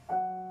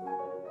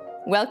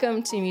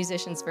Welcome to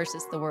Musicians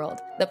versus the World,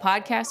 the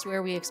podcast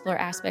where we explore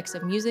aspects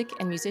of music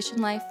and musician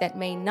life that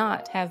may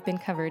not have been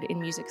covered in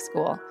music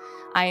school.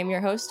 I am your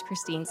host,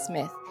 Christine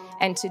Smith,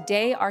 and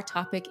today our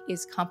topic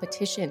is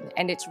competition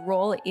and its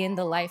role in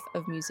the life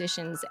of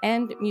musicians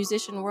and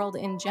musician world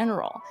in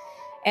general.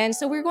 And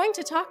so we're going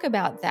to talk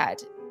about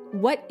that.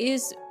 What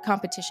is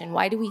competition?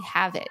 Why do we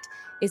have it?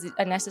 Is it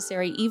a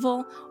necessary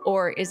evil,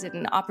 or is it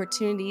an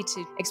opportunity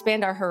to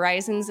expand our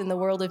horizons in the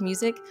world of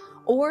music?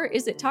 Or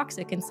is it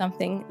toxic and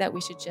something that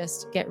we should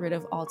just get rid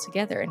of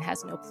altogether and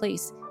has no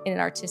place in an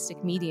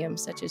artistic medium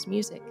such as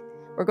music?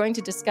 We're going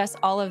to discuss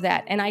all of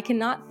that, and I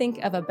cannot think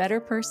of a better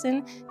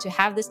person to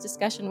have this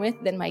discussion with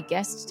than my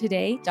guest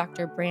today,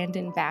 Dr.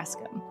 Brandon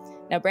Bascom.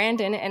 Now,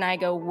 Brandon and I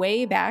go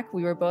way back.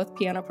 We were both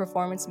piano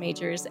performance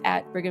majors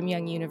at Brigham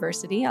Young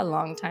University a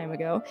long time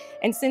ago.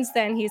 And since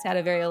then, he's had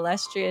a very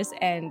illustrious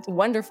and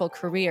wonderful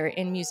career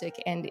in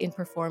music and in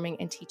performing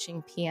and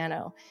teaching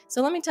piano.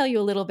 So let me tell you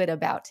a little bit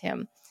about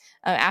him.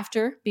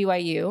 After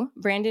BYU,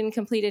 Brandon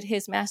completed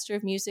his Master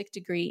of Music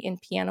degree in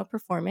piano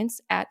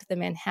performance at the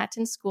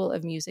Manhattan School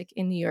of Music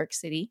in New York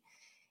City.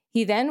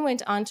 He then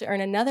went on to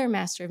earn another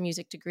Master of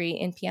Music degree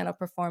in piano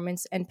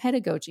performance and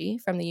pedagogy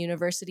from the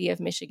University of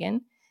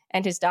Michigan,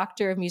 and his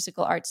Doctor of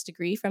Musical Arts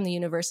degree from the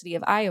University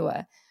of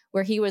Iowa,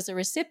 where he was a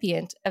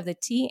recipient of the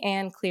T.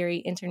 Ann Cleary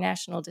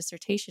International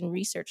Dissertation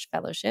Research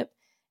Fellowship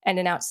and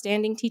an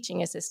Outstanding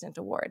Teaching Assistant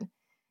Award.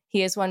 He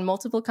has won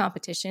multiple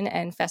competition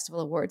and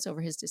festival awards over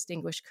his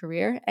distinguished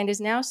career and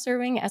is now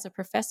serving as a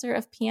professor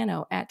of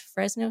piano at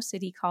Fresno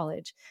City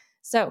College.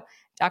 So,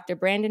 Dr.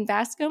 Brandon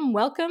Bascom,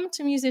 welcome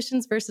to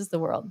Musicians versus the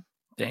World.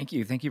 Thank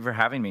you. Thank you for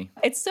having me.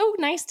 It's so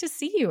nice to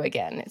see you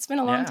again. It's been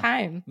a long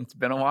time. It's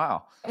been a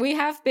while. We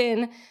have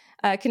been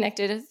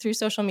connected through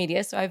social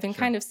media, so I've been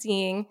kind of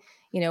seeing,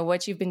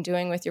 what you've been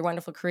doing with your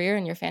wonderful career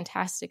and your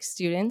fantastic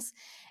students.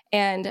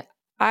 And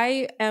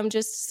I am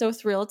just so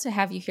thrilled to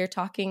have you here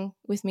talking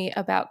with me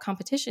about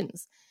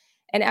competitions.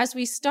 And as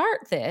we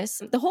start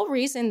this, the whole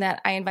reason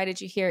that I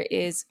invited you here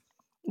is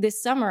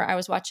this summer I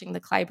was watching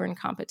the Clyburn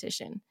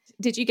competition.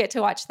 Did you get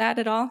to watch that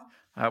at all?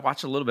 I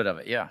watched a little bit of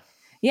it, yeah.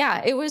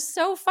 Yeah, it was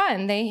so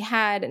fun. They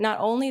had not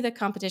only the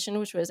competition,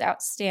 which was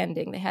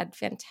outstanding, they had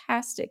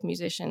fantastic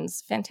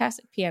musicians,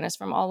 fantastic pianists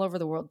from all over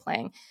the world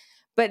playing,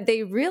 but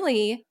they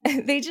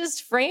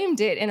just framed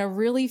it in a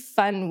really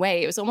fun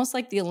way. It was almost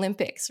like the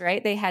Olympics,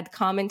 right? They had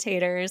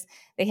commentators,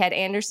 they had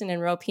Anderson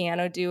and Rowe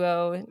piano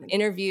duo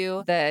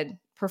interview the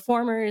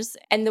performers.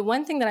 And the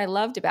one thing that I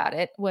loved about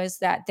it was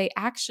that they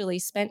actually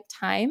spent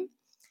time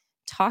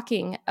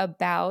talking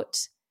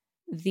about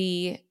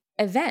the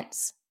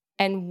events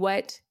and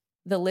what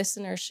the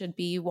listener should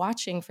be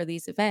watching for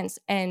these events.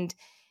 And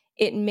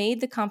it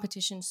made the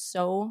competition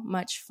so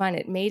much fun.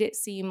 It made it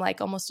seem like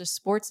almost a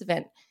sports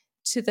event,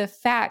 to the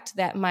fact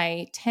that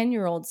my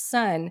 10-year-old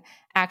son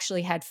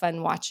actually had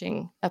fun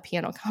watching a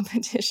piano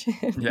competition.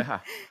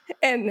 Yeah.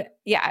 And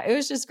yeah, it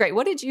was just great.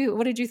 What did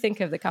you think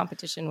of the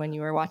competition when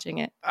you were watching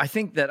it? I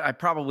think that I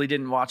probably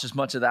didn't watch as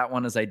much of that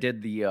one as I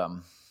did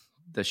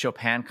the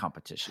Chopin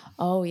competition.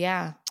 Oh,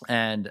 yeah.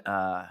 And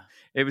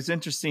it was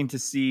interesting to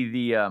see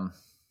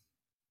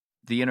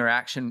the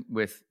interaction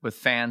with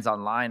fans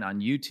online on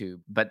YouTube,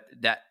 but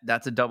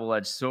that's a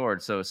double-edged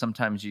sword. So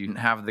sometimes you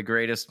have the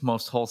greatest,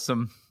 most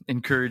wholesome,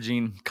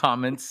 encouraging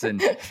comments,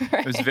 and Right.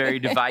 It was very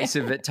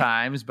divisive at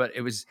times, but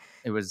it was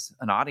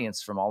an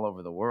audience from all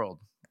over the world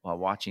while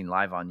watching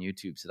live on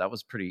YouTube. So that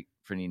was pretty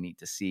neat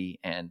to see.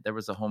 And there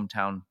was a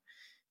hometown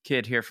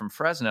kid here from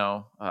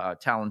Fresno,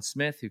 Talon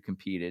Smith, who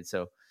competed.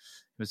 So it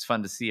was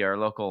fun to see our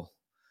local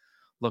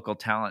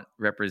talent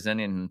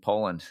representing in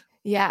Poland.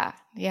 Yeah,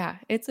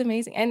 it's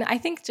amazing. And I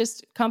think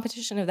just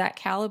competition of that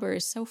caliber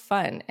is so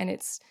fun, and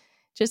it's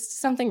just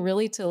something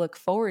really to look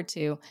forward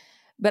to.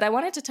 But I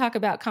wanted to talk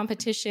about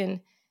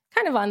competition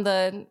kind of on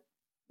the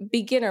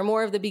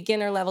more of the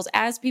beginner levels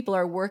as people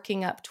are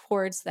working up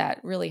towards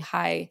that really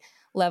high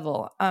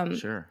level.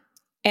 Sure.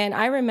 And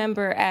I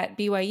remember at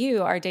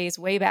BYU, our days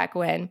way back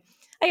when,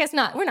 I guess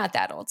we're not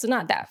that old, so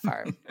not that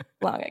far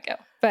long ago.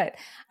 But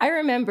I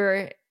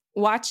remember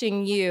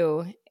watching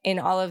you in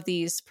all of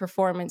these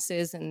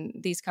performances and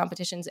these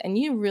competitions, and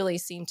you really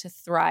seem to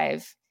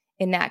thrive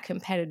in that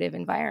competitive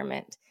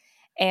environment.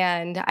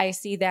 And I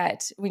see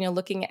that when you're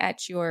looking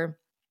at your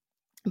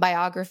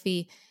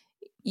biography,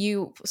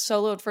 you first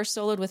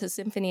soloed with a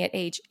symphony at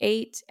age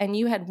 8, and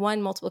you had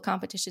won multiple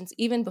competitions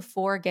even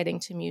before getting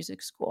to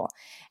music school.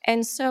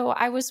 And so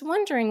I was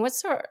wondering, what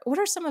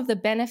are some of the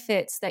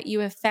benefits that you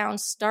have found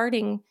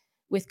starting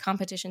with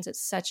competitions at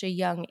such a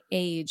young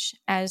age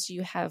as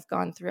you have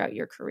gone throughout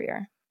your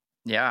career?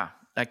 Yeah,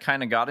 I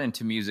kind of got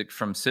into music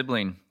from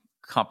sibling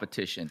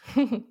competition.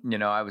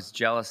 I was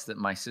jealous that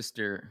my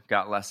sister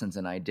got lessons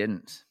and I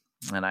didn't.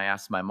 And I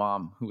asked my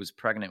mom, who was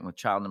pregnant with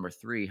child number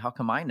 3, how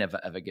come I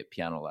never ever get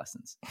piano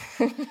lessons?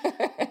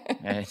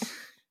 And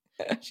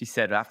she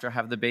said, after I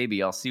have the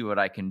baby, I'll see what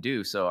I can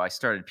do. So I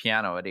started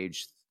piano at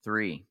age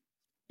 3.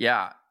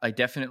 Yeah, I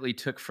definitely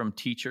took from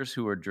teachers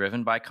who were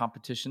driven by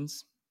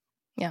competitions.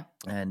 Yeah.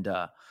 And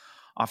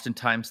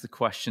Oftentimes the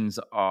questions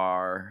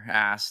are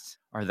asked,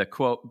 are the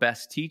quote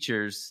best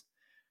teachers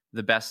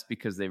the best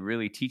because they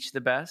really teach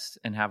the best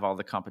and have all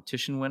the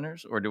competition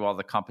winners, or do all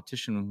the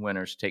competition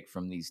winners take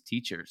from these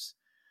teachers?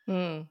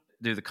 Mm,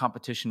 Do the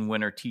competition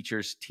winner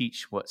teachers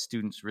teach what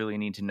students really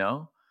need to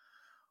know,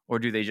 or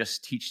do they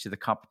just teach to the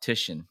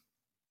competition?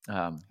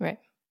 right.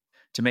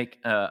 To make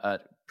a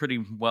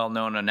pretty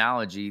well-known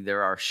analogy,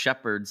 there are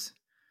shepherds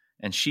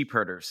and sheep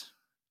herders,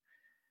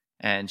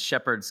 and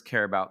shepherds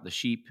care about the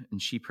sheep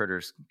and sheep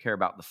herders care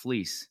about the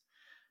fleece.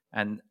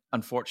 And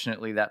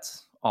unfortunately,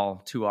 that's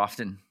all too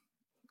often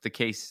the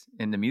case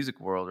in the music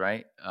world,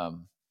 right?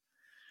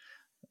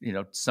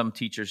 Some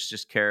teachers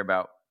just care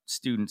about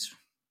students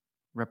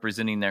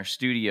representing their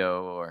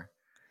studio or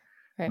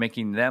Right.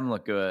 making them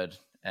look good.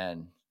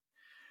 And,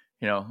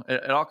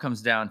 it all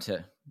comes down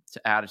to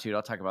attitude.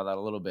 I'll talk about that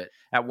a little bit.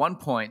 At one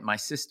point, my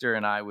sister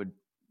and I would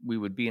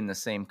be in the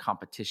same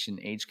competition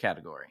age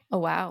category. Oh,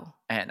 wow.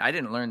 And I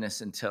didn't learn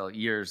this until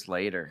years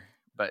later,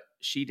 but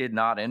she did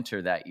not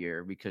enter that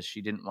year because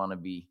she didn't want to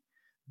be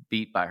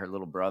beat by her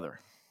little brother.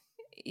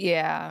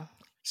 Yeah.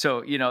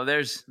 So,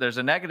 there's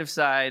a negative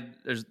side.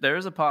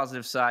 There's a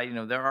positive side.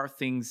 There are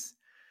things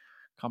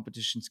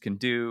competitions can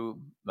do,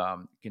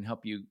 can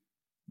help you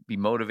be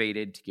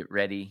motivated to get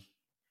ready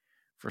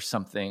for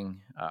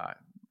something.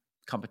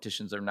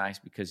 Competitions are nice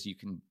because you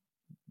can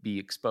be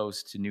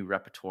exposed to new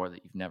repertoire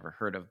that you've never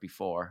heard of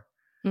before.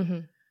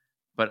 Mm-hmm.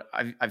 But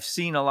I've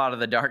seen a lot of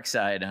the dark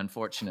side,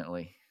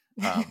 unfortunately.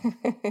 A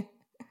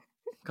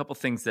couple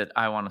things that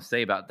I want to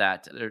say about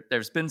that.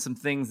 There's been some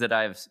things that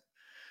I've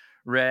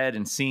read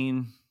and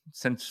seen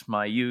since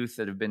my youth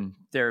that have been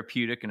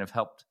therapeutic and have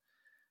helped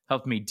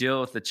me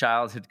deal with the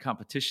childhood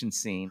competition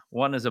scene.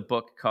 One is a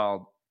book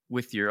called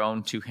With Your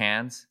Own Two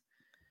Hands.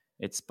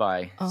 It's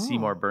by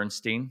Seymour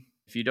Bernstein.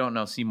 If you don't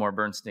know Seymour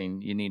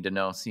Bernstein, you need to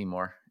know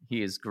Seymour.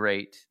 He is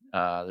great.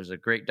 There's a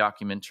great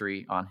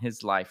documentary on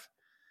his life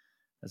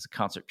as a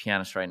concert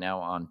pianist right now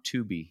on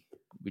Tubi,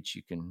 which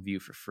you can view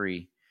for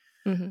free.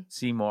 Mm-hmm.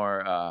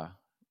 Seymour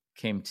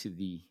came to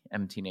the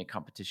MTNA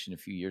competition a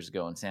few years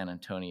ago in San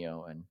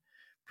Antonio and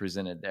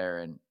presented there.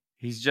 And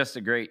he's just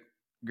a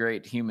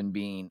great human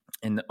being.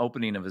 In the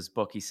opening of his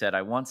book, he said,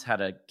 "I once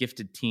had a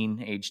gifted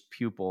teen-aged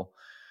pupil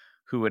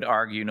who would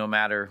argue no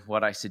matter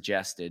what I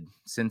suggested,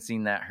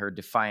 sensing that her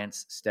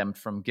defiance stemmed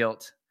from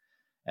guilt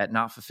at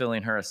not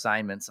fulfilling her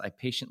assignments. I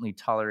patiently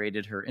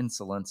tolerated her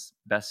insolence,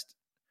 best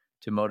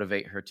to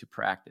motivate her to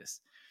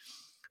practice.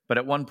 But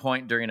at one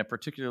point during a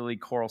particularly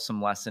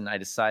quarrelsome lesson, I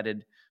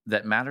decided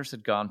that matters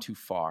had gone too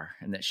far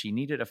and that she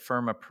needed a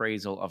firm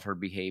appraisal of her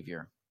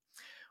behavior.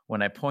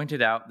 When I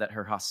pointed out that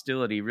her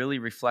hostility really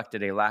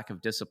reflected a lack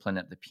of discipline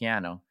at the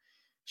piano,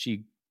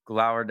 she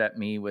glowered at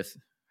me with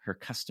her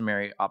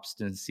customary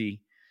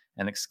obstinacy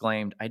and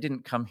exclaimed, 'I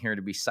didn't come here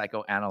to be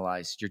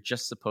psychoanalyzed. You're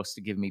just supposed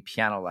to give me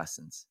piano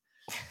lessons.'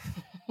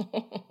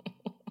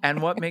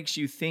 'And what makes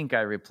you think,'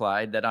 I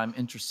replied, 'that I'm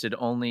interested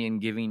only in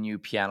giving you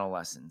piano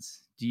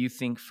lessons? Do you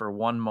think for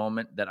one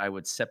moment that I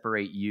would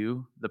separate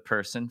you, the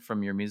person,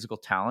 from your musical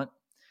talent?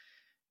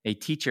 A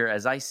teacher,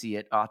 as I see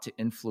it, ought to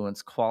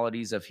influence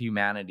qualities of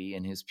humanity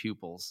in his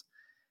pupils.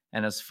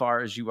 And as far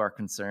as you are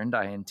concerned,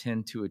 I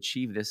intend to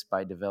achieve this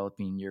by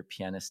developing your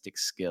pianistic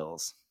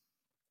skills.'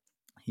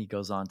 He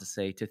goes on to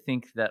say, to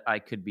think that I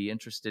could be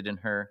interested in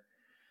her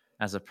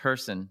as a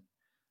person,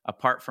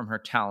 apart from her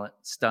talent,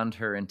 stunned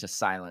her into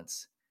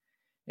silence.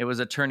 It was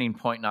a turning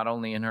point not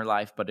only in her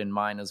life, but in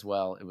mine as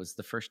well. It was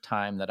the first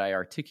time that I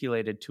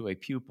articulated to a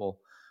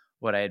pupil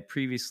what I had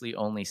previously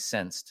only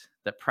sensed,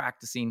 that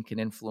practicing can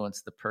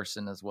influence the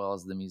person as well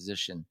as the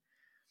musician.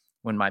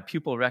 When my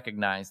pupil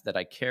recognized that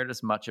I cared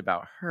as much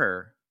about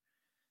her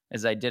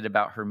as I did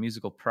about her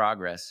musical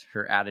progress,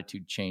 her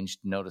attitude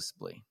changed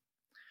noticeably.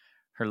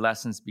 Her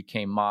lessons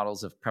became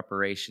models of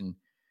preparation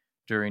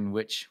during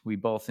which we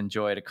both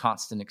enjoyed a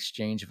constant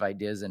exchange of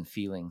ideas and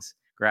feelings.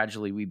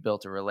 Gradually, we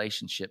built a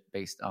relationship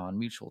based on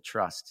mutual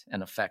trust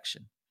and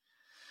affection."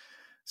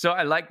 So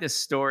I like this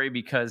story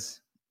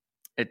because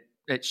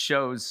it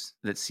shows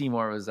that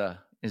Seymour is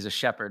a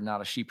shepherd,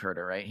 not a sheep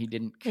herder, right? He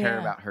didn't care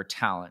about her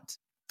talent.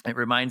 It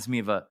reminds me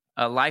of a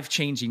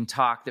life-changing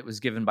talk that was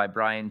given by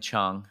Brian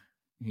Chung.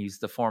 He's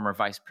the former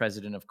vice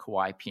president of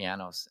Kawai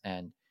Pianos,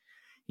 and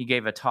he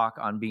gave a talk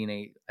on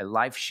being a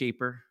life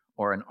shaper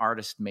or an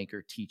artist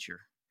maker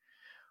teacher.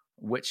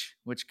 Which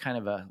kind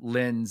of a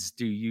lens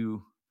do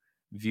you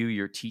view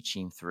your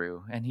teaching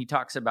through? And he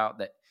talks about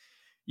that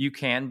you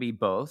can be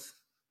both,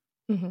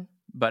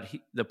 but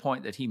the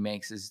point that he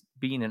makes is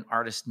being an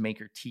artist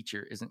maker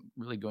teacher isn't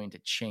really going to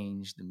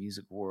change the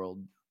music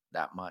world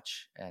that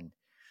much, and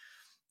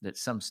that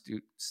some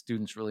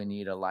students really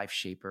need a life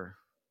shaper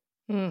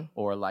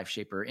or a life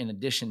shaper in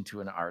addition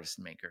to an artist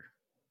maker.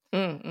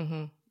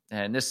 Mm-hmm.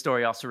 And this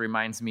story also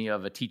reminds me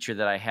of a teacher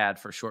that I had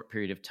for a short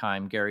period of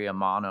time, Gary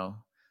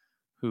Amano,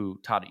 who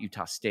taught at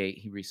Utah State.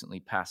 He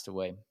recently passed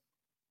away.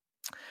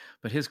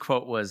 But his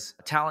quote was,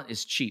 "Talent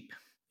is cheap.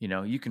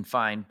 You can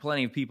find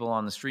plenty of people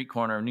on the street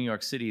corner of New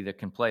York City that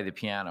can play the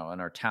piano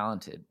and are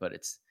talented, but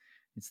it's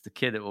the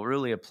kid that will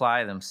really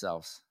apply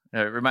themselves It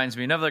reminds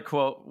me another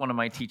quote, one of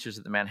my teachers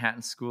at the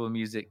Manhattan School of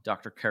Music,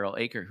 Dr. Carol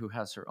Aker, who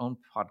has her own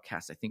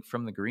podcast, I think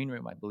From the Green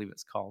Room, I believe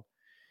it's called.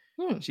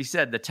 She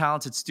said, the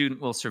talented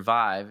student will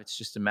survive. It's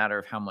just a matter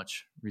of how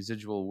much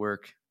residual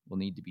work will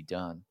need to be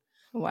done.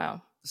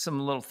 Wow.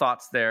 Some little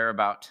thoughts there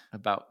about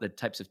the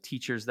types of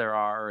teachers there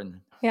are.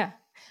 And yeah.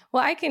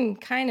 Well, I can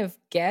kind of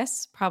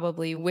guess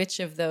probably which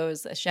of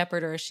those, a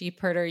shepherd or a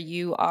sheep herder,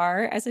 you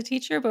are as a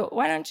teacher, but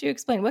why don't you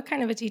explain what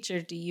kind of a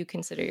teacher do you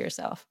consider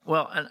yourself?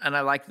 Well, and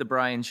I like the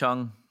Brian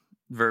Chung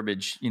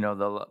verbiage,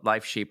 the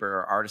life shaper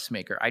or artist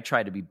maker. I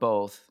try to be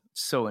both,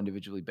 so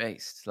individually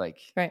based. Like,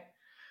 right.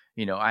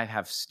 I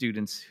have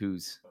students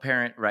whose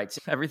parent writes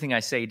everything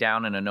I say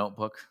down in a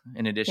notebook,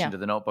 in addition to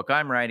the notebook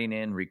I'm writing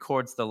in,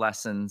 records the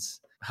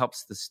lessons,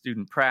 helps the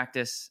student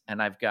practice.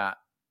 And I've got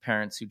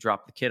parents who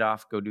drop the kid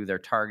off, go do their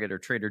Target or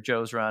Trader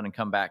Joe's run and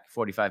come back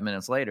 45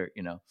 minutes later,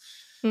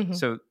 Mm-hmm.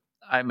 So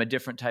I'm a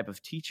different type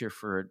of teacher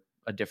for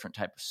a different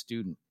type of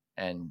student,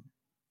 and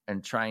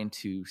trying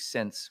to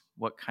sense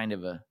what kind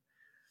of a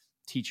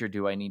teacher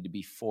do I need to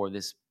be for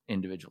this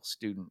individual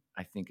student,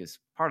 I think is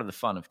part of the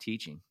fun of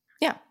teaching.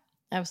 Yeah,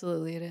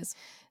 absolutely it is.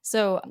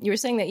 So you were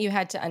saying that you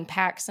had to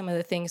unpack some of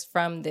the things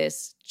from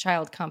this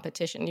child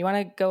competition. You want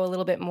to go a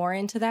little bit more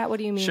into that? What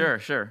do you mean?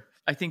 Sure.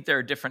 I think there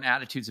are different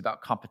attitudes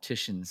about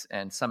competitions,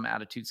 and some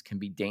attitudes can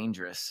be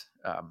dangerous.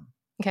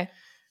 Okay.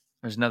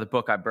 There's another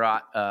book I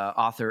brought,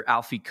 author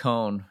Alfie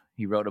Kohn.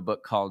 He wrote a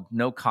book called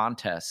No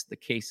Contest, The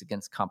Case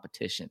Against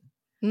Competition.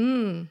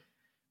 And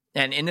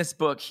in this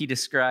book, he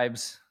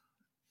describes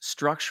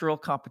structural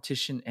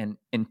competition and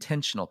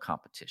intentional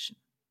competition.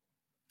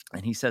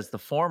 And he says the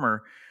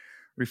former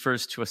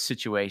refers to a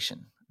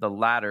situation, the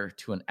latter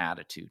to an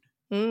attitude.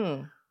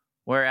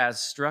 Whereas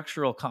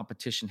structural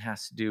competition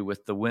has to do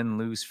with the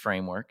win-lose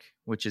framework,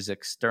 which is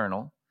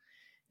external.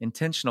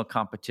 Intentional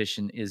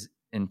competition is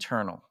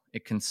internal.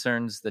 It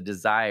concerns the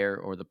desire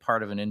or the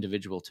part of an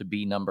individual to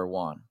be number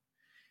one.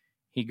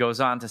 He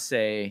goes on to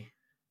say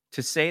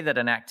that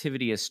an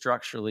activity is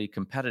structurally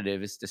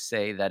competitive is to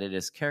say that it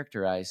is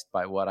characterized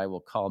by what I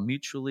will call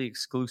mutually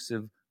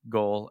exclusive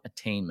goal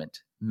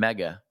attainment,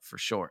 MEGA for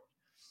short.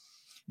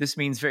 This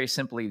means very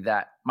simply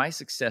that my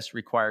success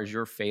requires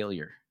your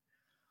failure.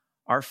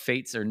 Our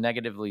fates are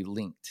negatively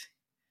linked.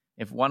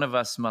 If one of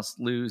us must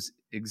lose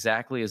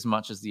exactly as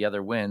much as the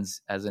other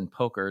wins, as in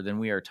poker, then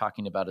we are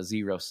talking about a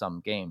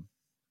zero-sum game.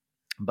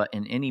 But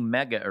in any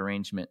mega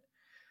arrangement,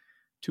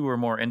 two or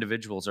more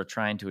individuals are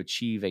trying to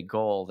achieve a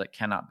goal that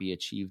cannot be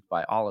achieved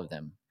by all of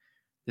them.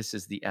 This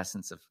is the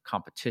essence of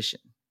competition.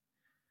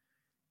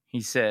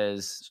 He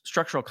says,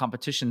 structural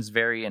competitions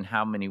vary in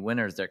how many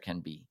winners there can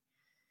be.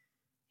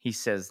 He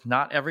says,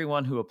 not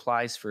everyone who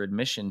applies for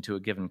admission to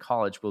a given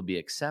college will be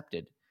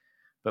accepted,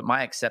 but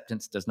my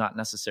acceptance does not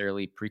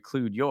necessarily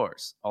preclude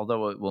yours,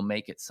 although it will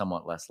make it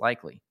somewhat less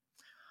likely.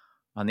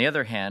 On the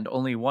other hand,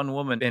 only one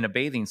woman in a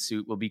bathing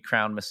suit will be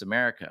crowned Miss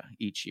America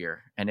each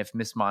year, and if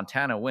Miss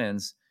Montana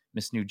wins,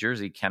 Miss New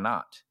Jersey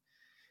cannot.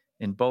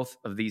 In both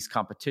of these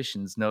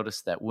competitions,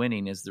 notice that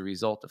winning is the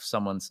result of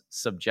someone's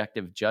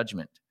subjective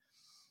judgment.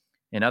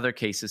 In other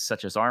cases,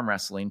 such as arm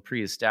wrestling,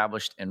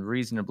 pre-established and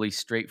reasonably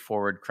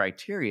straightforward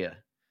criteria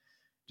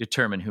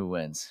determine who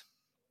wins.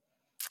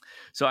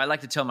 So I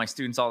like to tell my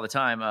students all the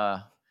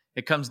time,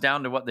 it comes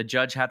down to what the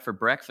judge had for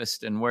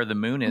breakfast and where the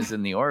moon is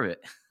in the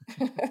orbit.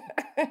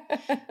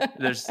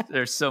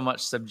 There's so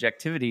much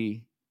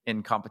subjectivity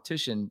in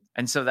competition.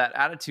 And so that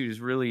attitude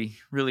is really,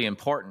 really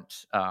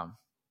important.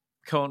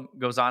 Kohn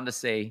goes on to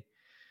say,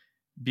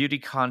 beauty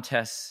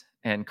contests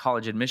and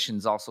college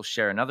admissions also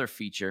share another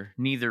feature.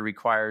 Neither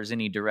requires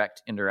any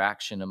direct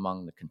interaction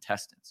among the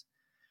contestants.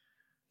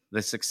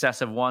 The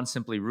success of one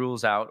simply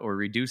rules out or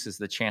reduces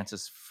the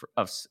chances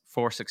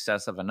for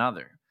success of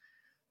another.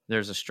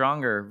 There's a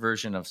stronger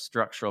version of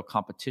structural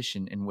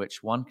competition in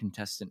which one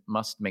contestant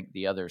must make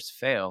the others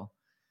fail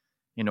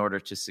in order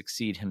to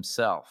succeed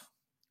himself.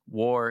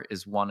 War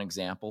is one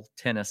example.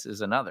 Tennis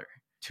is another.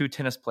 Two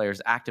tennis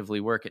players actively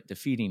work at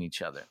defeating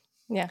each other.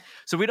 Yeah.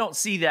 So we don't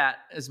see that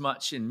as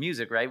much in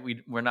music, right?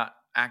 We're not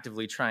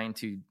actively trying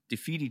to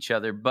defeat each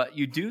other, but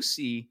you do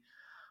see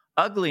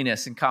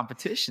ugliness in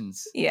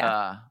competitions.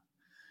 Yeah.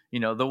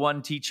 The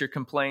one teacher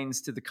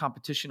complains to the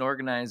competition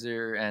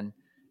organizer and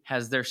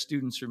has their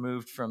students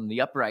removed from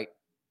the upright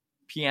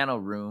piano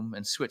room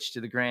and switched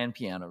to the grand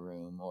piano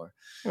room, or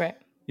right.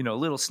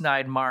 Little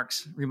snide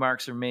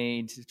remarks are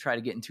made to try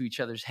to get into each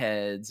other's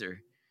heads, or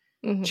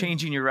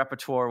changing your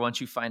repertoire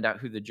once you find out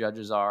who the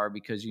judges are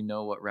because you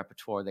know what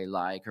repertoire they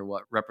like or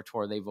what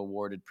repertoire they've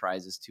awarded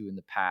prizes to in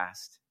the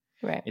past.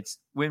 Right. It's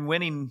when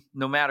winning,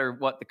 no matter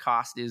what the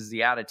cost is,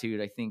 the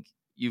attitude, I think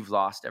you've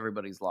lost,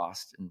 everybody's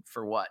lost. And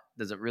for what?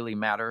 Does it really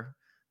matter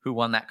who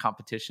won that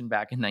competition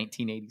back in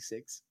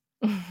 1986?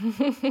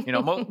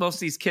 Most of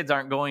these kids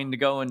aren't going to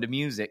go into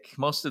music.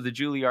 Most of the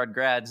Juilliard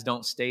grads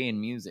don't stay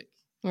in music.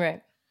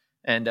 Right.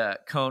 And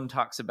Kohn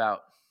talks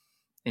about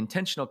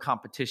intentional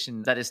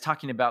competition, that is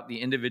talking about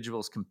the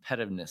individual's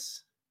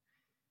competitiveness,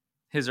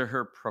 his or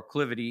her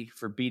proclivity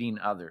for beating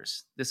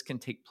others. This can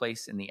take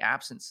place in the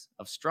absence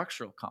of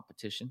structural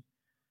competition,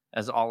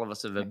 as all of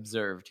us have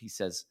observed. He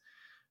says,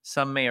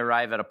 some may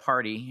arrive at a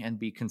party and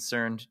be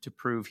concerned to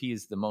prove he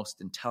is the most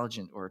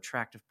intelligent or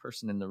attractive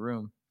person in the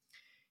room,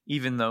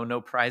 even though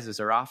no prizes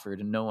are offered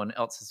and no one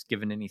else has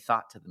given any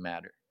thought to the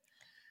matter.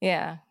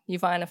 Yeah. You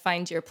want to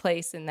find your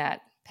place in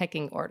that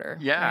pecking order.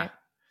 Yeah. Right?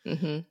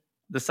 Mm-hmm.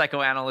 The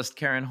psychoanalyst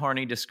Karen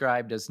Horney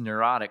described as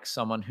neurotic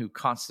someone who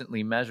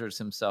constantly measures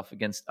himself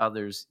against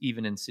others,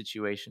 even in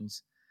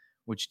situations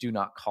which do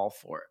not call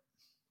for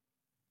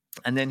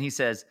it. And then he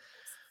says,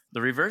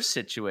 the reverse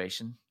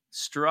situation,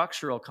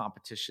 structural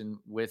competition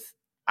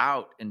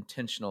without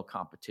intentional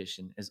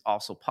competition, is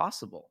also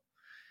possible.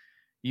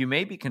 You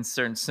may be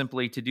concerned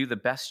simply to do the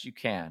best you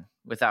can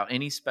without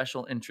any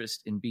special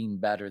interest in being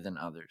better than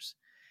others,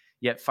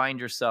 yet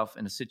find yourself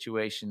in a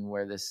situation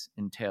where this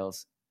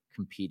entails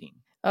competing.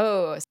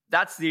 Oh,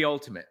 That's the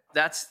ultimate.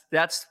 That's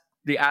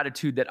the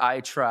attitude that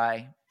I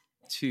try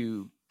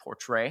to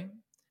portray.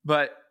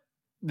 But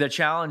the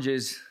challenge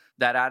is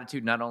that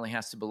attitude not only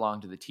has to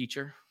belong to the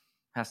teacher,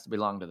 has to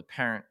belong to the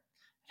parent,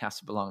 it has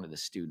to belong to the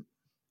student.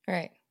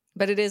 right.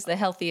 But it is the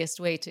healthiest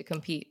way to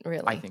compete,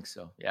 really. I think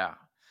so, yeah.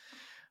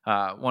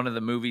 One of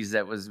the movies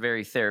that was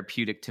very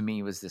therapeutic to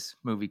me was this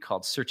movie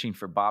called Searching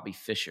for Bobby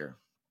Fischer.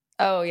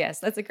 Oh, yes.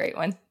 That's a great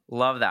one.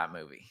 Love that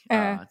movie.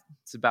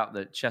 It's about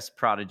the chess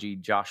prodigy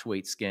Josh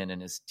Waitzkin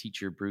and his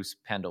teacher Bruce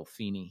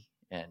Pandolfini.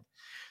 And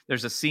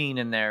there's a scene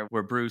in there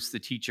where Bruce, the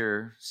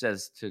teacher,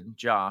 says to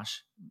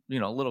Josh,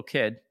 little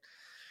kid,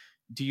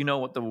 do you know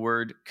what the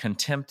word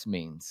contempt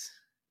means?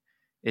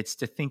 It's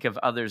to think of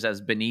others as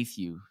beneath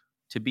you,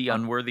 to be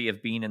unworthy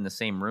of being in the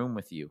same room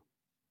with you.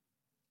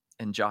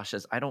 And Josh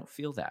says, I don't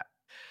feel that.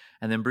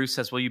 And then Bruce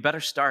says, well, you better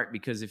start,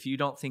 because if you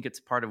don't think it's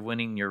part of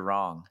winning, you're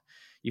wrong.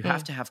 You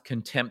have to have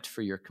contempt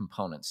for your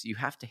components. You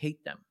have to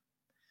hate them.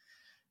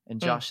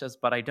 And Josh says,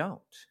 but I don't.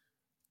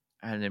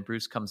 And then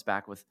Bruce comes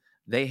back with,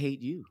 they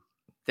hate you.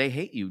 They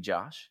hate you,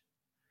 Josh.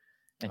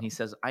 And he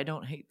says, I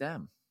don't hate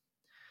them.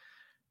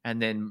 And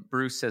then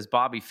Bruce says,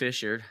 Bobby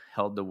Fischer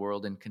held the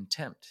world in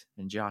contempt.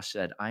 And Josh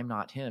said, I'm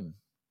not him.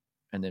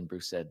 And then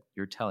Bruce said,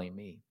 you're telling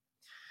me.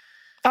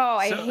 Oh,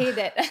 I hate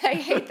it. I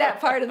hate that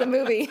part of the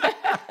movie.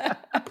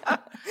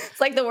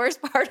 It's like the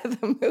worst part of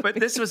the movie. But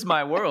this was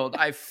my world.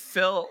 I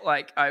felt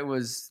like I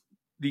was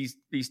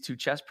these two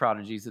chess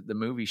prodigies that the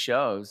movie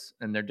shows,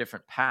 and their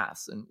different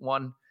paths. And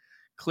one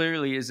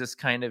clearly is this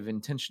kind of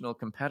intentional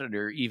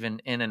competitor,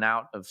 even in and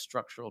out of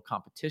structural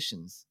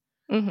competitions.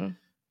 Mm-hmm.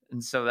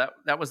 And so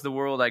that was the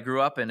world I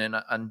grew up in. And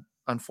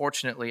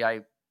unfortunately,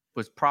 I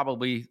was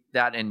probably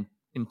that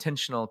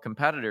intentional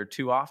competitor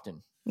too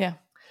often. Yeah.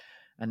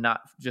 And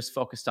not just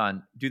focused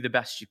on do the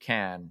best you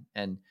can.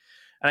 And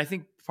I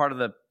think part of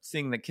the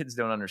thing that kids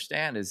don't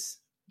understand is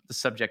the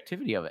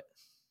subjectivity of it.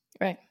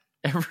 Right.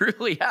 It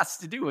really has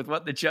to do with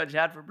what the judge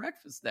had for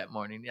breakfast that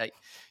morning. Like,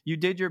 you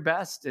did your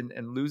best,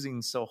 and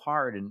losing so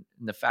hard, and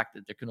the fact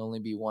that there can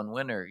only be one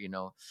winner,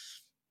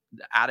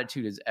 the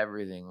attitude is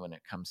everything when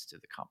it comes to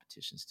the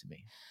competitions to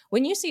me.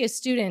 When you see a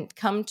student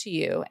come to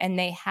you and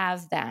they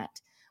have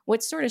that,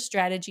 what sort of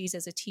strategies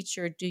as a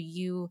teacher do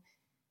you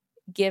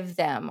give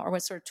them, or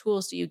what sort of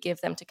tools do you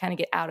give them to kind of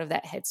get out of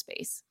that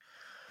headspace?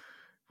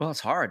 Well, it's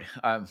hard.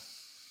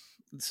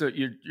 So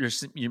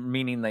you're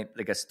meaning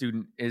like a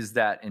student is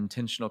that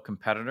intentional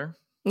competitor?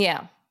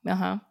 Yeah.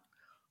 Uh-huh.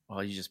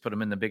 Well, you just put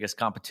them in the biggest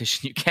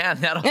competition you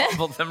can. That'll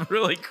humble them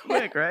really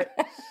quick, right?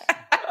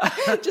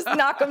 Just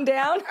knock them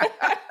down.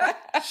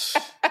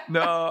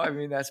 No, I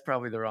mean, that's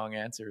probably the wrong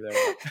answer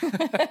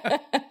there.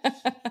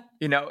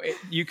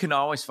 You can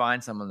always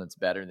find someone that's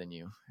better than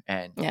you.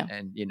 And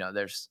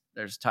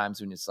there's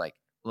times when it's like,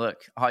 look,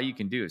 all you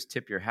can do is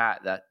tip your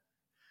hat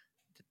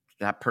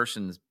that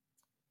person's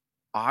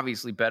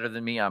obviously better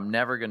than me. I'm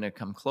never going to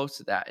come close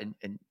to that.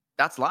 And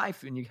that's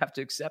life, and you have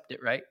to accept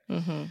it, right?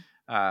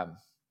 Mm-hmm.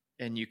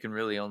 And you can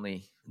really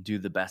only do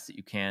the best that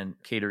you can,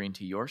 catering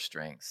to your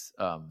strengths.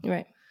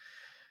 Right.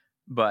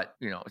 But,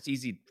 it's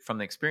easy from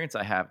the experience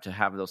I have to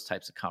have those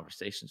types of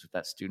conversations with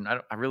that student.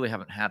 I really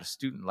haven't had a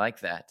student like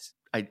that.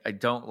 I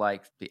don't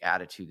like the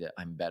attitude that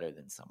I'm better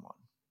than someone.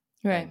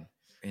 Right. And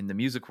in the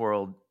music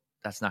world,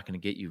 that's not going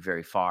to get you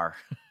very far.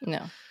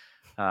 No.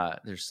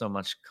 There's so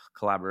much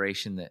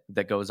collaboration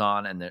that goes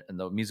on, and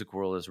the music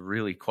world is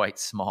really quite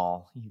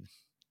small.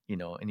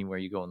 Anywhere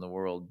you go in the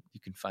world, you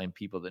can find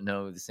people that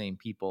know the same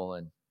people,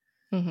 and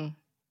mm-hmm.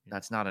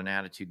 That's not an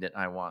attitude that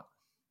I want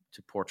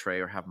to portray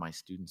or have my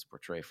students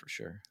portray, for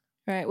sure.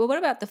 Right. Well, what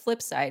about the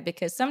flip side?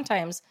 Because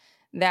sometimes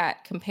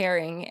that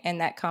comparing and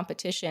that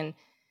competition,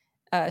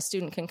 a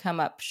student can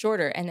come up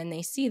shorter, and then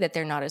they see that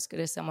they're not as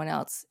good as someone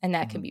else, and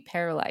that mm-hmm. can be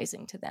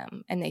paralyzing to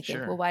them. And they think,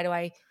 well, why do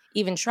I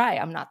even try?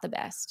 I'm not the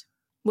best.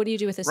 What do you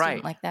do with a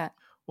student like that?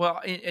 Well,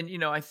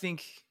 and I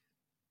think,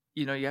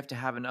 you have to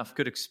have enough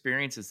good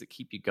experiences that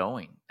keep you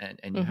going, and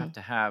you mm-hmm. have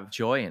to have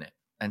joy in it.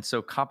 And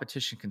so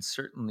competition can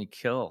certainly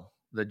kill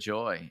the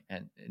joy.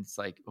 And it's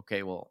like,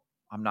 okay, well,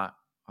 I'm not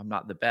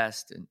the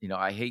best. And,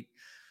 I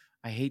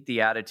hate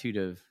the attitude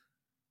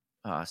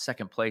of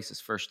second place is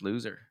first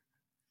loser.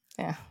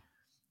 Yeah.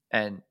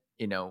 And,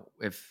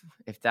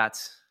 if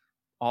that's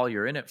all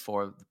you're in it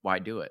for, why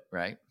do it,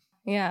 right?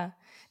 Yeah.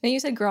 Now you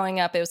said growing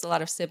up, it was a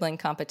lot of sibling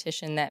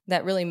competition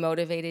that really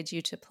motivated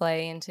you to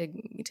play and to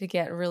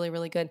get really,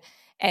 really good.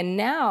 And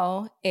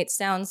now it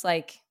sounds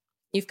like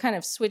you've kind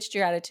of switched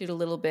your attitude a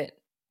little bit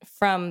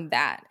from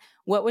that.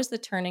 What was the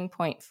turning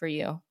point for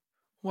you?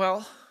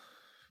 Well,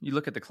 you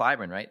look at the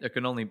Clyburn, right? There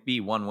can only be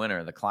one winner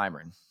of the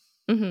Clyburn.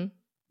 Mm-hmm.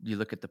 You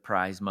look at the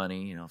prize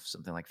money,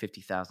 something like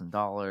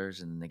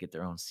 $50,000, and they get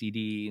their own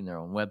CD and their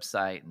own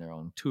website and their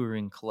own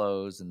touring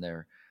clothes, and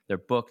they're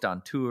booked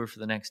on tour for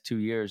the next 2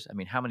 years. I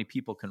mean, how many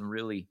people can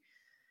really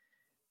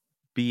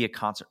be a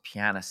concert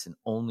pianist and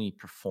only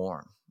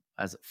perform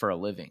for a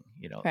living?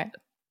 Right.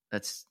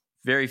 That's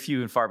very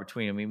few and far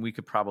between. I mean, we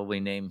could probably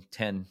name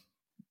 10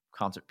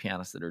 concert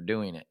pianists that are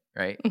doing it,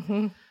 right?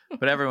 Mm-hmm.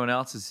 But everyone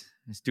else is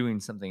doing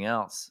something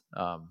else.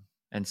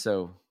 And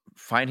so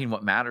finding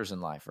what matters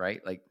in life,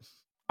 right? Like,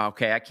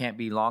 okay, I can't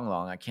be Long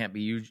Long. I can't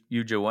be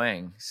Yuja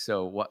Wang.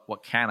 So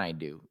what can I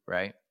do,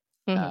 right?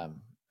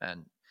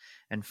 Mm-hmm.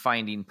 And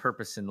finding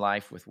purpose in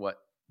life with what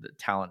the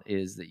talent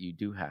is that you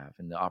do have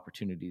and the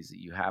opportunities that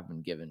you have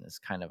been given is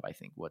kind of, I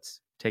think, what's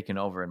taken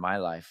over in my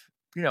life.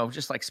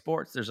 Just like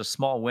sports, there's a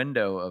small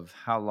window of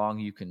how long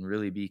you can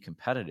really be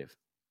competitive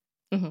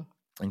Mm-hmm.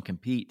 and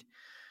compete.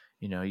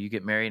 You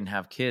get married and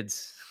have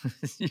kids,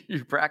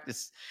 your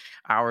practice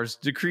hours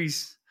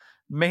decrease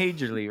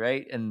majorly,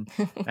 right?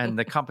 And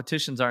the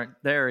competitions aren't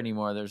there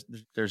anymore.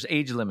 There's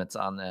age limits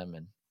on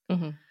them.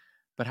 Mm-hmm.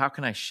 But how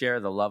can I share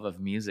the love of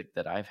music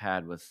that I've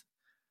had with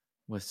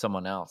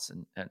someone else,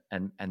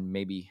 and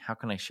maybe how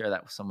can I share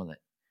that with someone that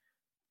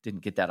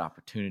didn't get that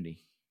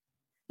opportunity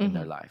in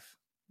their life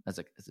as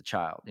a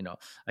child?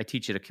 I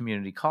teach at a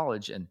community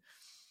college, and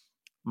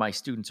my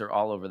students are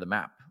all over the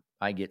map.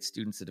 I get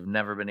students that have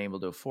never been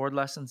able to afford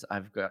lessons.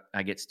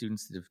 I get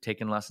students that have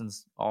taken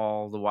lessons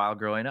all the while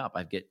growing up.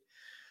 I get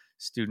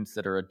students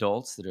that are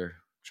adults that are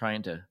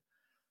trying to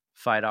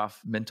fight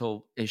off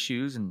mental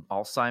issues and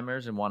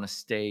Alzheimer's and want to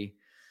stay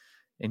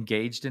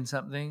engaged in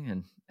something,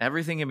 and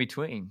everything in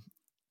between.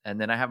 And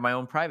then I have my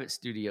own private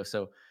studio.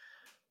 So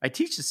I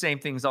teach the same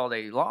things all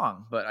day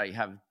long, but I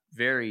have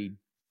very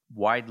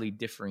widely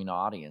differing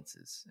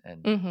audiences.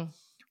 And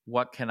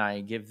what can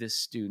I give this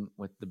student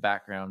with the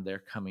background they're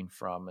coming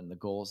from and the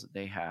goals that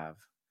they have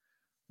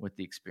with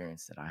the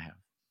experience that I have?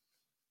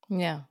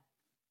 Yeah,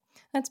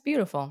 that's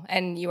beautiful.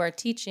 And you are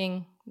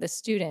teaching the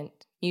student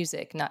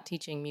music, not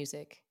teaching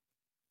music.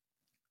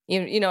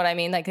 You know what I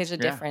mean? Like there's a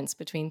difference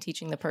between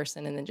teaching the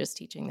person and then just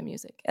teaching the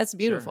music. That's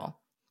beautiful.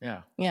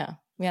 Sure. Yeah,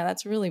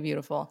 that's really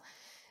beautiful.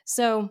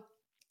 So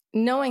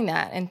knowing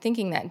that and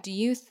thinking that, do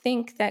you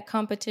think that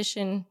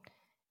competition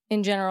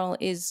in general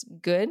is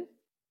good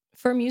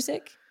for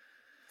music,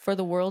 for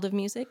the world of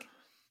music?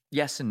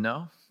 Yes and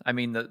no. I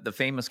mean, the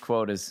famous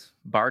quote is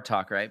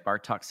Bartok, right?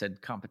 Bartok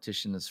said,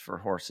 competition is for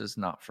horses,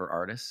 not for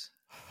artists.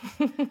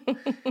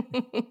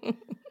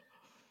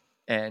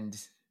 And,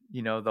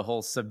 the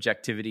whole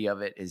subjectivity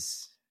of it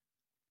is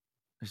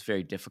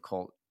very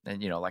difficult.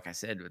 And, like I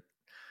said,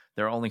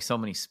 there are only so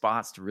many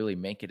spots to really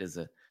make it as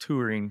a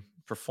touring,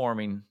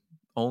 performing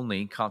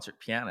only concert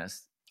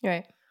pianist.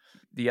 Right.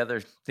 The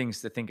other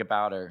things to think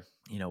about are,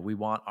 we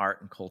want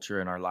art and culture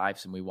in our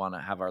lives, and we want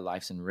to have our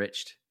lives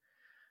enriched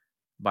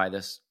by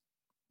this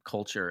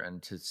culture.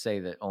 And to say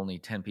that only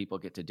 10 people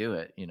get to do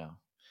it,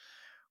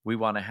 we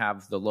want to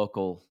have the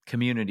local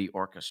community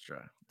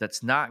orchestra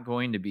that's not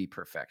going to be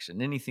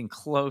perfection, anything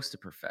close to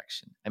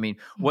perfection. I mean,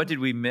 what did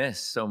we miss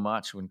so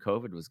much when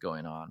COVID was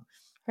going on?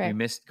 Right. We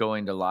missed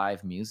going to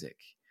live music.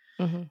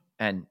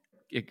 And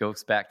it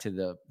goes back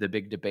to the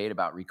big debate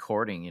about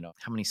recording,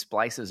 how many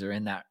splices are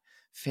in that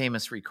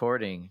famous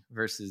recording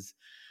versus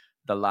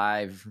the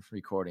live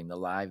recording, the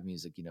live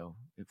music.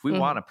 If we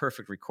want a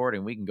perfect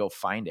recording, we can go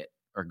find it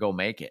or go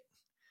make it.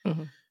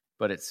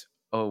 But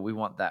we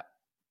want that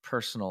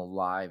personal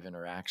live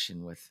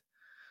interaction with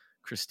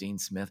Christine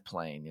Smith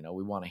playing.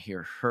 We want to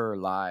hear her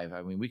live.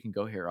 I mean, we can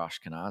go hear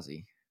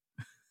Ashkenazi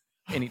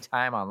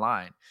anytime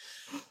online,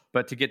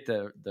 but to get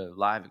the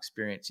live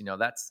experience,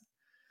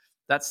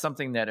 that's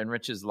something that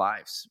enriches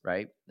lives,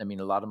 right? I mean,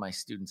 a lot of my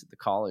students at the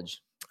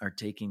college are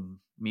taking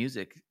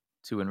music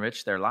to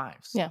enrich their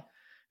lives. Yeah.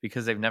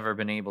 Because they've never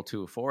been able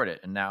to afford it.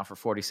 And now for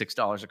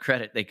 $46 a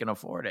credit, they can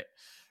afford it.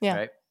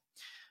 Yeah.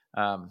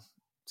 Right.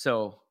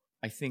 So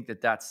I think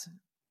that's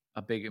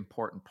a big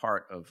important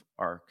part of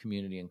our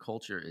community and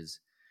culture is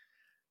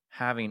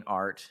having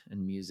art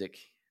and music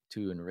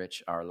to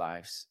enrich our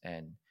lives.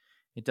 And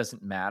it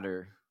doesn't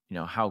matter,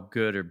 how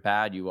good or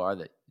bad you are,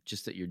 that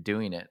you're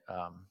doing it.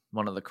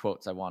 One of the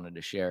quotes I wanted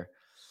to share,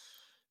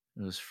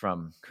 it was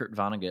from Kurt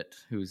Vonnegut,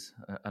 who's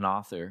an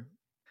author.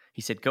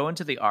 He said, "Go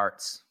into the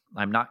arts.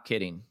 I'm not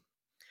kidding.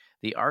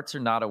 The arts are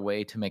not a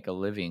way to make a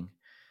living.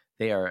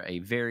 They are a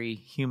very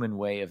human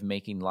way of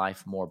making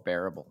life more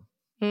bearable.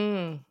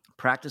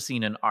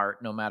 Practicing an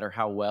art, no matter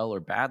how well or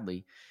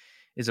badly,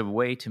 is a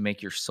way to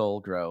make your soul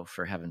grow,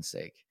 for heaven's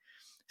sake.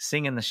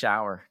 Sing in the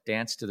shower,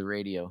 dance to the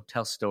radio,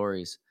 tell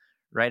stories,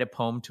 write a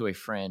poem to a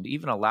friend,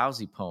 even a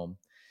lousy poem.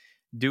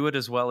 Do it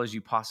as well as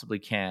you possibly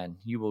can.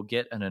 You will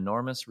get an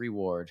enormous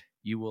reward.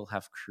 You will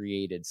have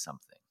created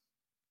something.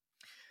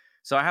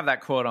 So I have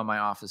that quote on my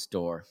office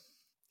door.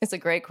 It's a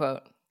great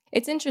quote.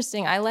 It's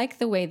interesting. I like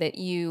the way that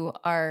you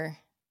are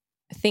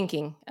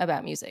thinking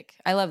about music.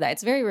 I love that.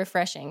 It's very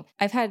refreshing.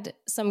 I've had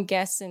some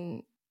guests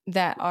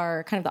that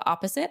are kind of the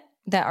opposite,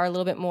 that are a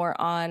little bit more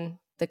on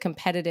the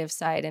competitive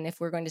side. And if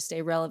we're going to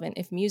stay relevant,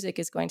 if music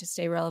is going to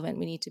stay relevant,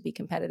 we need to be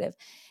competitive.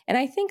 And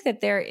I think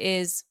that there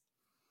is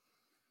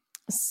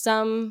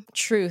some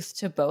truth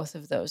to both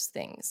of those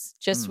things,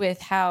 just with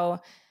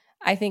how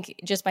I think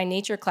just by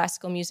nature,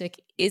 classical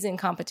music is in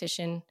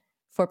competition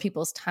for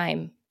people's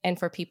time and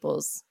for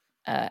people's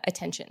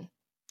attention.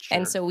 Sure.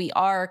 And so we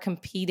are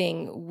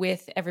competing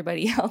with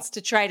everybody else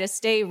to try to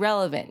stay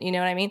relevant. You know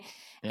what I mean?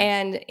 Yeah.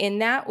 And in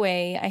that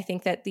way, I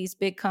think that these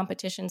big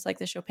competitions like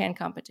the Chopin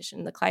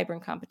competition, the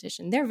Clyburn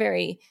competition, they're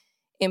very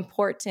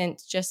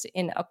important just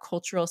in a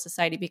cultural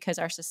society because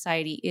our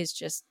society is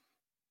just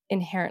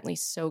inherently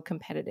so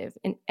competitive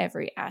in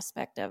every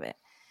aspect of it.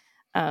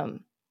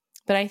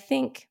 But I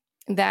think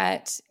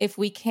that if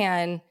we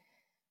can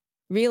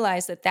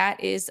realize that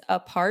that is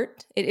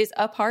it is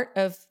a part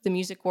of the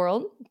music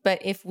world, but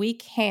if we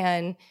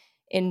can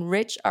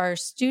enrich our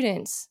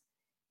students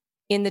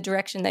in the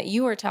direction that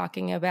you are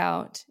talking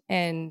about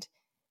and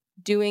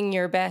doing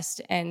your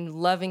best and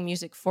loving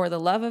music for the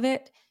love of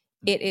it,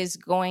 it is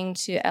going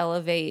to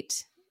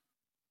elevate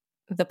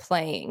the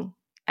playing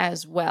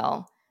as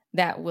well.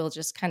 That will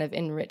just kind of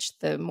enrich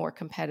the more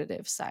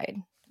competitive side.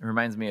 It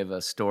reminds me of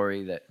a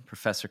story that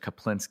Professor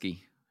Kaplinsky,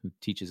 who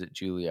teaches at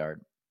Juilliard,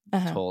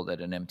 told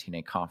at an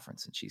MTNA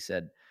conference. And she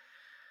said,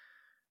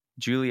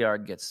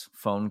 Juilliard gets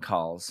phone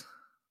calls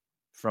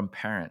from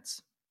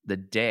parents the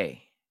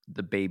day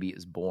the baby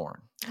is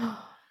born.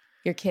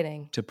 You're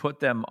kidding. To put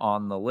them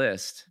on the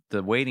list,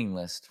 the waiting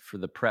list for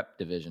the prep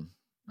division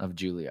of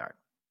Juilliard.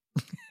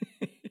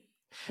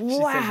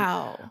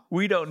 Wow. Says,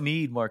 we don't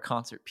need more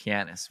concert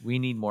pianists. We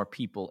need more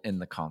people in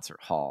the concert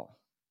hall.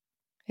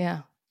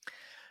 Yeah.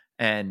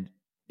 And,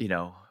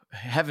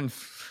 heaven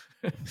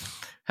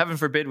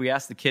forbid we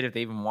ask the kid if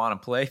they even want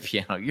to play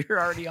piano. You're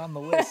already on the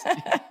list.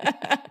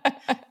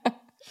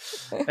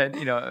 And,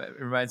 it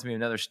reminds me of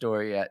another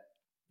story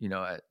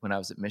when I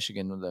was at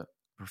Michigan with the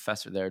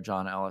professor there,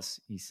 John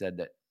Ellis. He said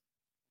that,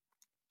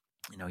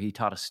 he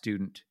taught a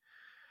student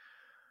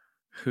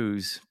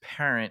whose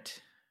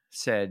parent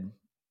said,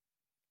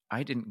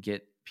 I didn't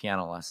get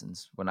piano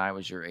lessons when I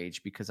was your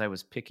age because I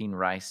was picking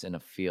rice in a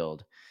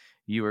field.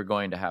 You were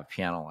going to have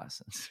piano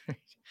lessons.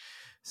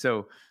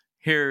 So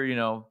here,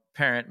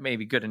 parent,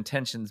 maybe good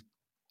intentions,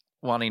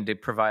 wanting to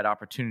provide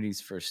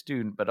opportunities for a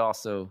student, but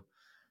also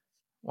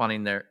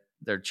wanting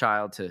their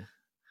child to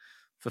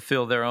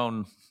fulfill their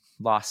own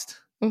lost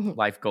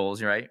life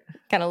goals, right?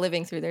 Kind of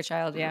living through their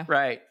child, yeah.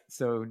 Right.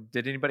 So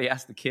did anybody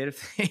ask the kid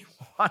if they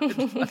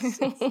wanted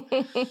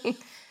lessons?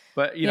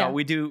 But,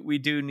 we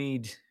do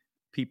need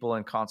people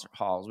in concert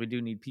halls. We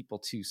do need people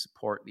to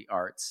support the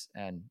arts.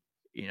 And,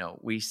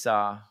 we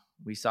saw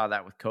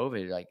that with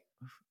COVID, like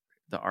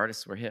the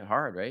artists were hit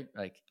hard, right?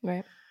 Like,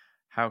 right.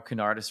 How can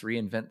artists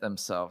reinvent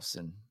themselves?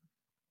 And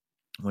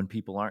when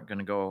people aren't going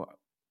to go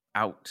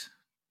out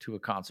to a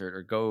concert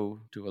or go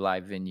to a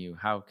live venue,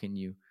 how can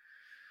you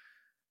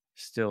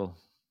still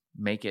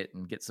make it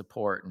and get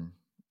support and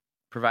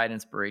provide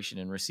inspiration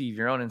and receive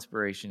your own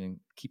inspiration and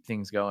keep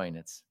things going?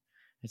 It's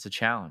a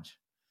challenge.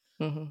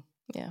 Mm-hmm.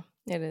 Yeah,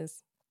 it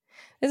is.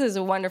 This is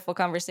a wonderful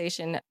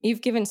conversation.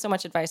 You've given so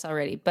much advice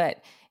already,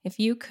 but if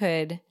you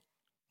could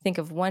think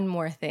of one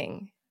more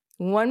thing,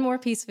 one more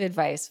piece of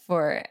advice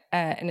for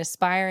an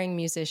aspiring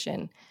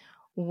musician,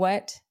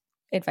 what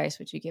advice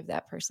would you give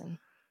that person?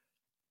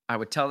 I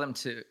would tell them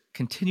to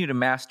continue to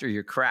master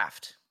your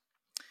craft.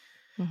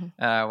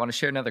 Mm-hmm. I want to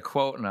share another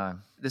quote, and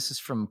this is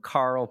from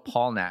Carl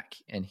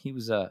Polnack, and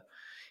he's a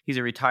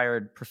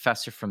retired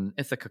professor from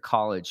Ithaca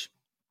College.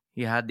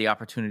 He had the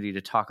opportunity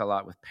to talk a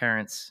lot with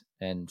parents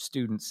and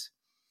students,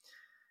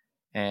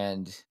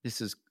 and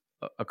this is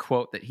a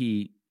quote that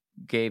he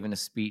gave in a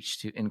speech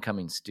to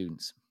incoming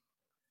students.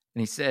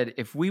 And he said,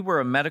 if we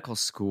were a medical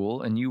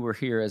school and you were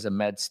here as a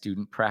med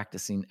student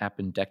practicing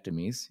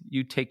appendectomies,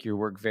 you'd take your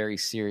work very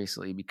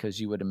seriously because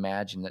you would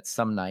imagine that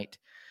some night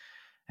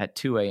at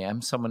 2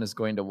 a.m., someone is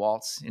going to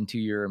waltz into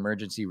your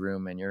emergency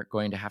room and you're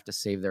going to have to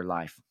save their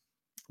life.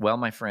 Well,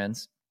 my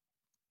friends,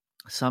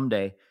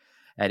 someday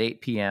at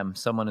 8 p.m.,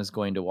 someone is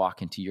going to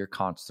walk into your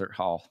concert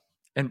hall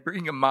and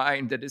bring a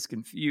mind that is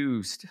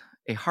confused,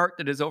 a heart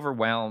that is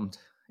overwhelmed,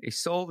 a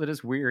soul that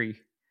is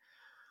weary.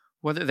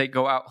 Whether they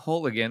go out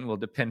whole again will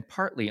depend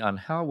partly on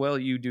how well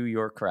you do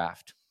your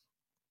craft.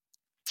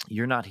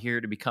 You're not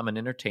here to become an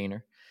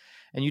entertainer,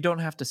 and you don't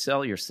have to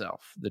sell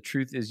yourself. The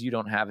truth is you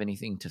don't have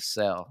anything to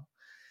sell.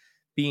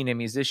 Being a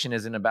musician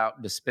isn't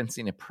about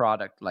dispensing a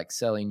product like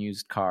selling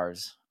used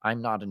cars.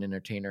 I'm not an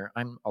entertainer.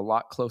 I'm a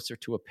lot closer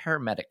to a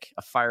paramedic,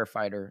 a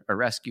firefighter, a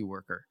rescue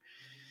worker.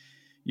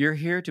 You're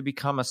here to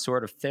become a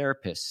sort of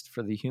therapist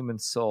for the human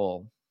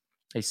soul,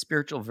 a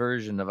spiritual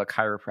version of a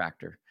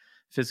chiropractor,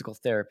 physical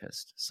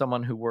therapist,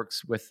 someone who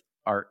works with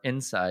our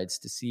insides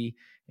to see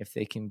if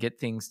they can get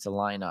things to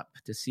line up,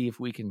 to see if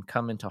we can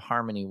come into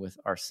harmony with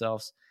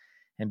ourselves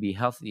and be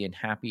healthy and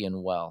happy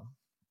and well.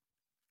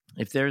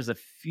 If there's a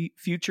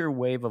future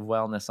wave of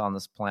wellness on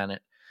this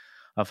planet,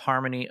 of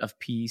harmony, of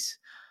peace,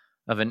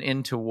 of an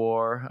end to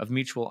war, of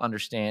mutual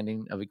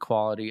understanding, of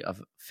equality,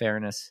 of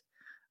fairness,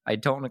 I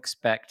don't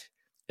expect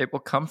it will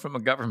come from a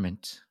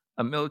government,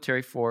 a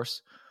military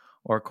force,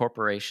 or a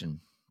corporation.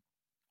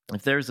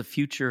 If there's a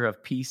future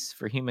of peace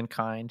for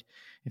humankind,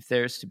 if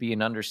there's to be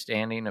an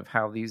understanding of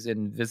how these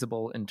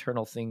invisible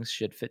internal things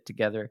should fit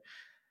together,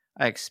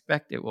 I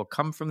expect it will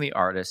come from the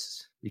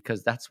artists,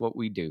 because that's what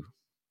we do.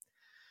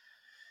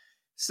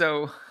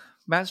 So,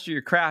 master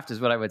your craft is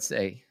what I would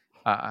say.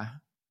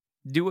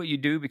 Do what you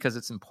do because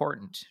it's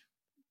important.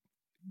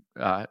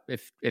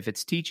 If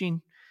it's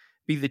teaching,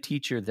 be the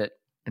teacher that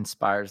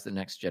inspires the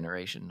next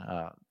generation.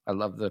 I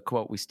love the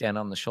quote, "We stand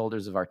on the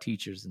shoulders of our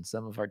teachers," and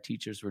some of our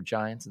teachers were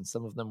giants and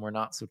some of them were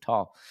not so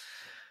tall.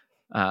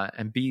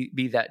 And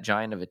be that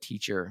giant of a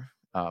teacher,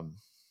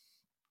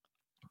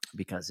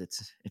 because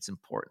it's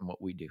important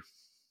what we do.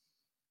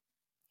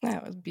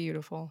 That was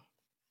beautiful.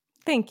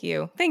 Thank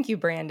you. Thank you,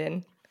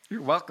 Brandon.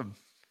 You're welcome.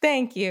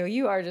 Thank you.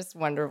 You are just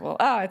wonderful.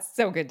 Oh, it's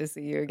so good to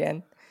see you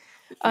again.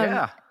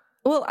 Yeah.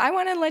 Well, I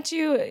want to let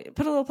you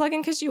put a little plug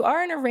in because you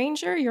are an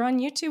arranger. You're on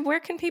YouTube. Where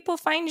can people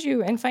find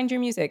you and find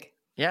your music?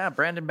 Yeah,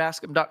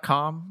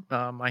 BrandonBascom.com.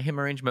 My hymn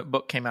arrangement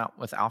book came out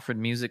with Alfred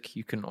Music.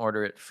 You can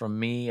order it from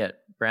me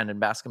at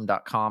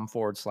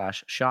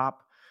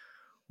BrandonBascom.com/shop,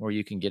 or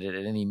you can get it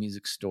at any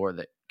music store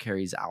that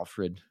carries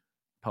Alfred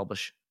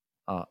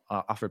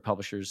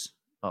Publishers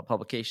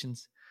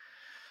publications.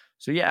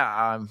 So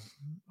yeah,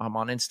 I'm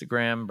on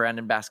Instagram,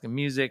 Brandon Bascom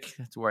Music.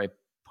 That's where I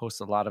post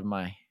a lot of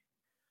my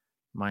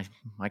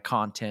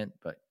content.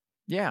 But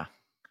yeah,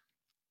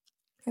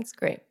 that's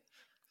great,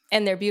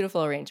 and they're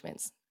beautiful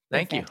arrangements.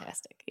 Thank you.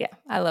 Fantastic. Yeah,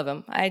 I love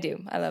them. I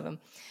do. I love them.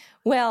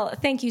 Well,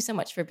 thank you so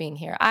much for being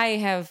here. I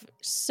have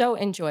so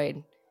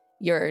enjoyed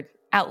your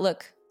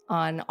outlook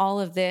on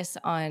all of this,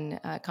 on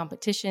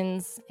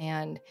competitions,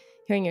 and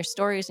hearing your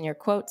stories and your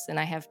quotes. And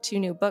I have 2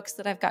 new books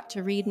that I've got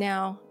to read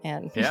now.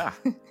 And yeah,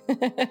 here's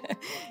fantastic.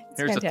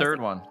 the third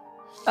one.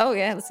 Oh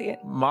yeah, let's see it.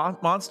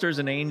 Monsters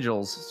and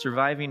Angels: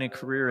 Surviving a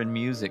Career in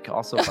Music,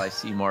 also by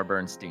Seymour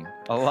Bernstein.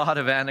 A lot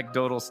of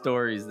anecdotal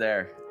stories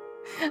there.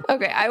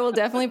 Okay, I will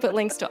definitely put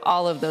links to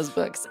all of those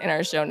books in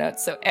our show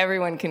notes so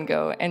everyone can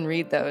go and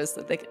read those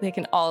so they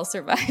can all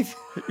survive.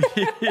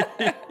 So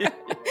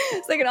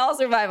they can all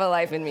survive a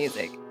life in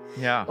music.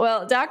 Yeah.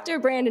 Well, Dr.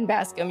 Brandon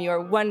Bascom, you are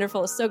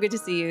wonderful. So good to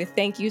see you.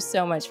 Thank you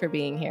so much for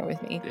being here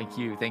with me. Thank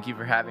you. Thank you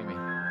for having me.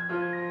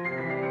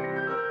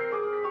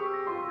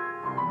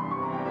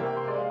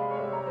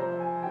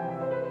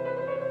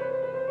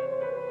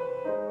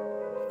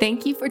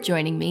 Thank you for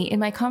joining me in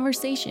my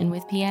conversation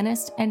with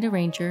pianist and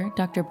arranger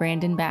Dr.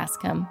 Brandon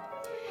Bascom.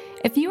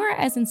 If you are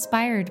as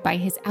inspired by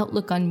his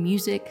outlook on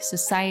music,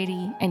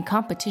 society, and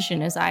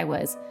competition as I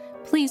was,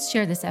 please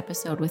share this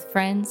episode with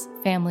friends,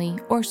 family,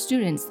 or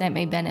students that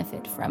may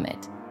benefit from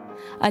it.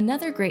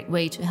 Another great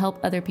way to help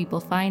other people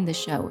find the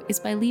show is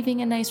by leaving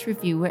a nice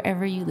review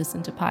wherever you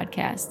listen to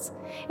podcasts.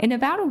 In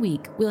about a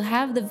week, we'll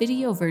have the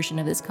video version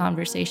of this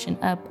conversation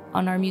up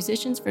on our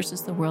Musicians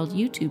vs. the World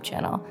YouTube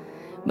channel.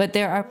 But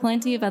there are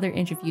plenty of other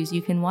interviews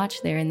you can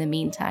watch there in the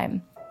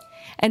meantime.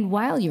 And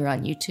while you're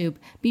on YouTube,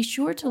 be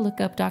sure to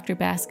look up Dr.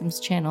 Bascom's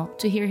channel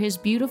to hear his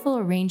beautiful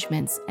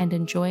arrangements and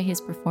enjoy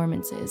his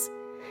performances.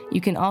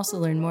 You can also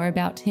learn more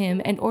about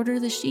him and order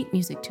the sheet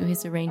music to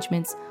his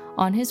arrangements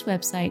on his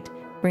website,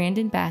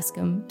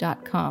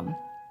 BrandonBascom.com.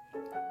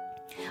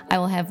 I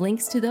will have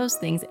links to those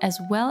things as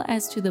well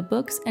as to the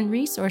books and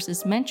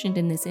resources mentioned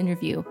in this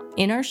interview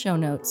in our show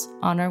notes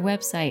on our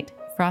website,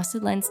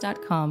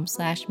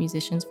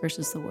 frostedlens.com/musicians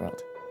vs. the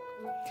world.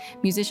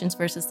 Musicians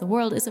vs. the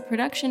World is a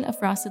production of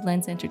Frosted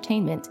Lens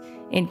Entertainment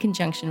in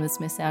conjunction with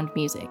Smith Sound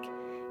Music.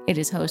 It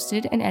is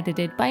hosted and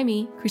edited by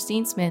me,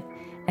 Christine Smith,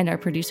 and our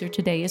producer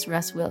today is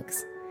Russ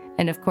Wilkes.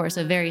 And of course,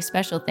 a very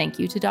special thank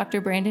you to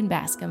Dr. Brandon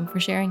Bascom for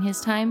sharing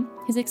his time,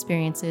 his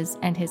experiences,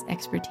 and his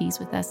expertise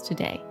with us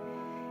today.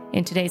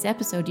 In today's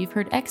episode, you've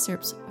heard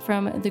excerpts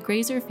from the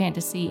Grazer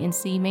Fantasy in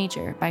C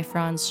Major by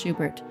Franz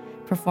Schubert,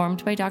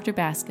 performed by Dr.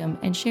 Bascom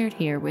and shared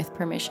here with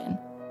permission.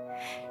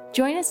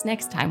 Join us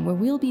next time where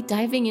we'll be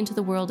diving into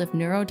the world of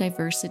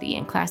neurodiversity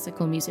in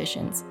classical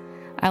musicians.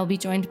 I'll be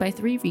joined by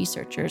 3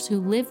 researchers who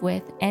live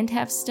with and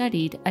have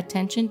studied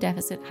attention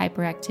deficit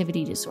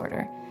hyperactivity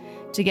disorder.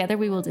 Together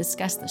we will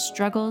discuss the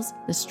struggles,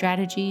 the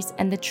strategies,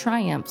 and the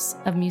triumphs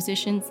of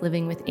musicians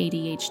living with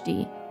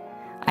ADHD.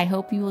 I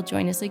hope you will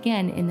join us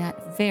again in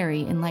that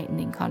very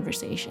enlightening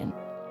conversation.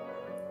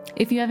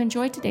 If you have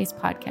enjoyed today's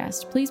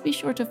podcast, please be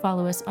sure to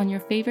follow us on your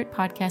favorite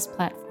podcast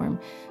platform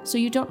so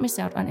you don't miss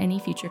out on any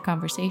future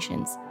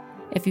conversations.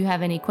 If you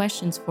have any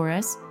questions for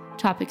us,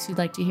 topics you'd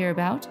like to hear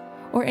about,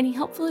 or any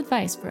helpful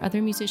advice for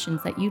other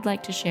musicians that you'd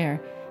like to share,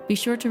 be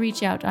sure to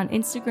reach out on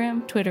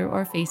Instagram, Twitter,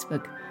 or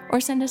Facebook, or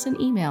send us an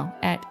email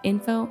at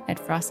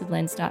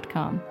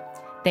info@frostedlens.com.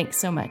 Thanks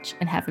so much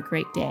and have a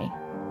great day.